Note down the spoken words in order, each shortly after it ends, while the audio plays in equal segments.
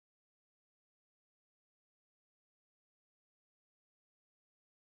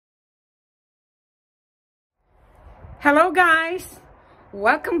Hello guys,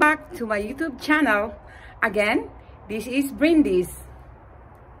 welcome back to my YouTube channel. Again, this is Brindis.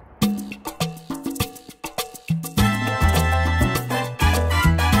 Oh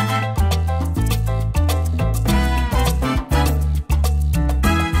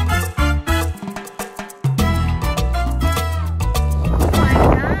my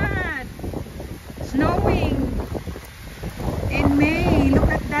God, snowing in May.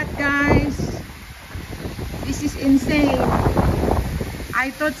 Look at that, guys. This is insane.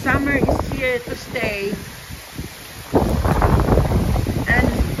 I thought summer is here to stay. And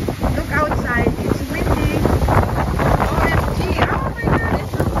look outside, it's windy. OMG, oh my God,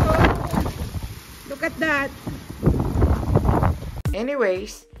 it's so cold. Look at that.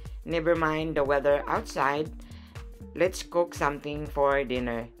 Anyways, never mind the weather outside. Let's cook something for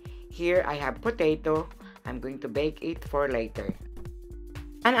dinner. Here I have potato. I'm going to bake it for later.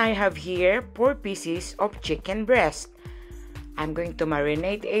 And I have here 4 pieces of chicken breast. I'm going to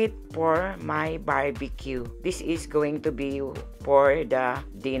marinate it for my barbecue. This is going to be for the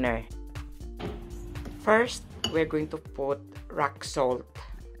dinner. First, we're going to put rock salt.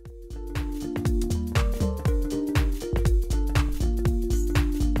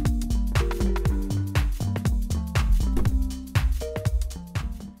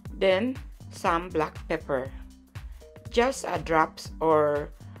 Then, some black pepper. Just a drops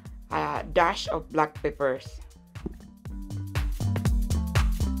or a dash of black peppers.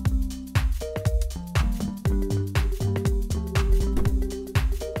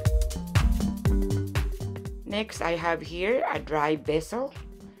 Next, I have here a dry basil,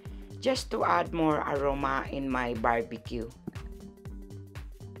 just to add more aroma in my barbecue.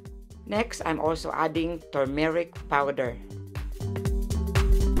 Next, I'm also adding turmeric powder.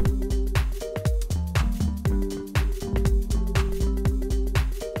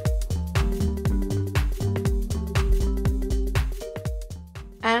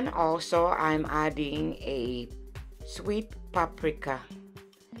 And also, I'm adding a sweet paprika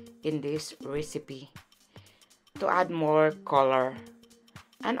in this recipe to add more color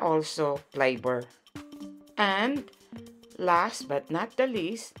and also flavor. And last but not the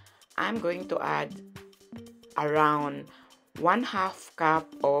least, I'm going to add around 1/2 cup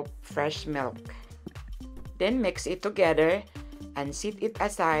of fresh milk. Then mix it together and set it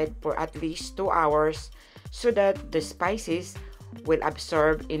aside for at least 2 hours so that the spices will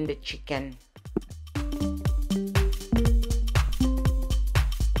absorb in the chicken.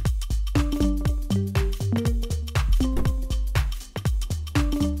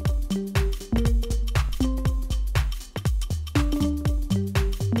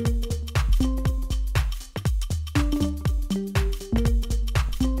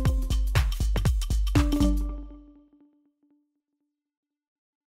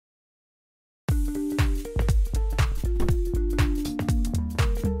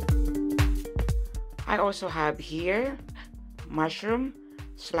 I also have here mushroom,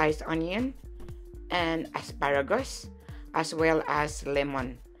 sliced onion, and asparagus, as well as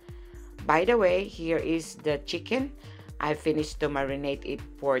lemon. By the way, here is the chicken. I finished to marinate it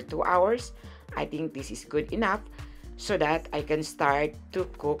for 2 hours. I think this is good enough so that I can start to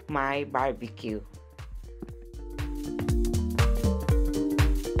cook my barbecue.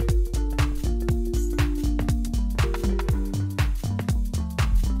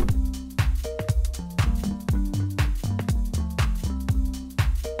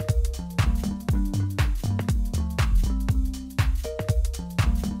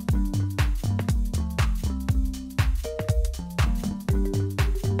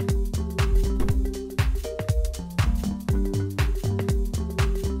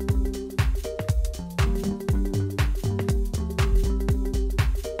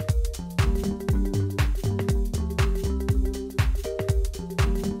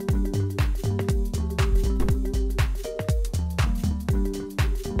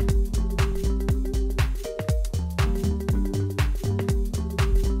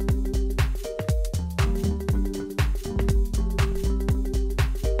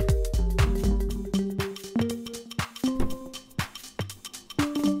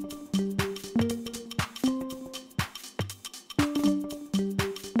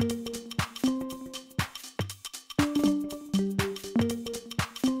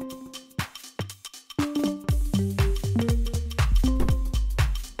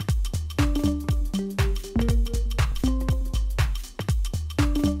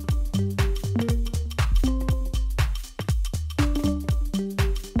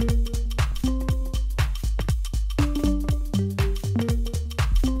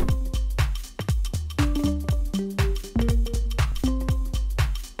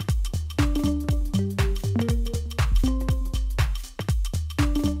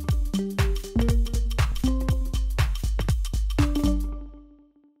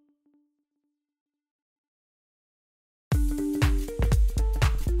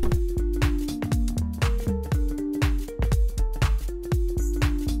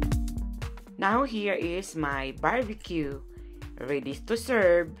 Now here is my barbecue ready to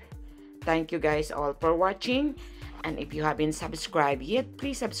serve. Thank you guys all for watching, and if you haven't subscribed yet,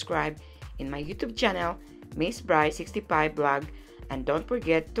 please subscribe in my YouTube channel, Miss Bry 65 Vlog, and don't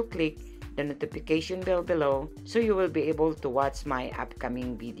forget to click the notification bell below so you will be able to watch my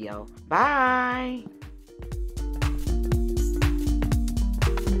upcoming video. Bye!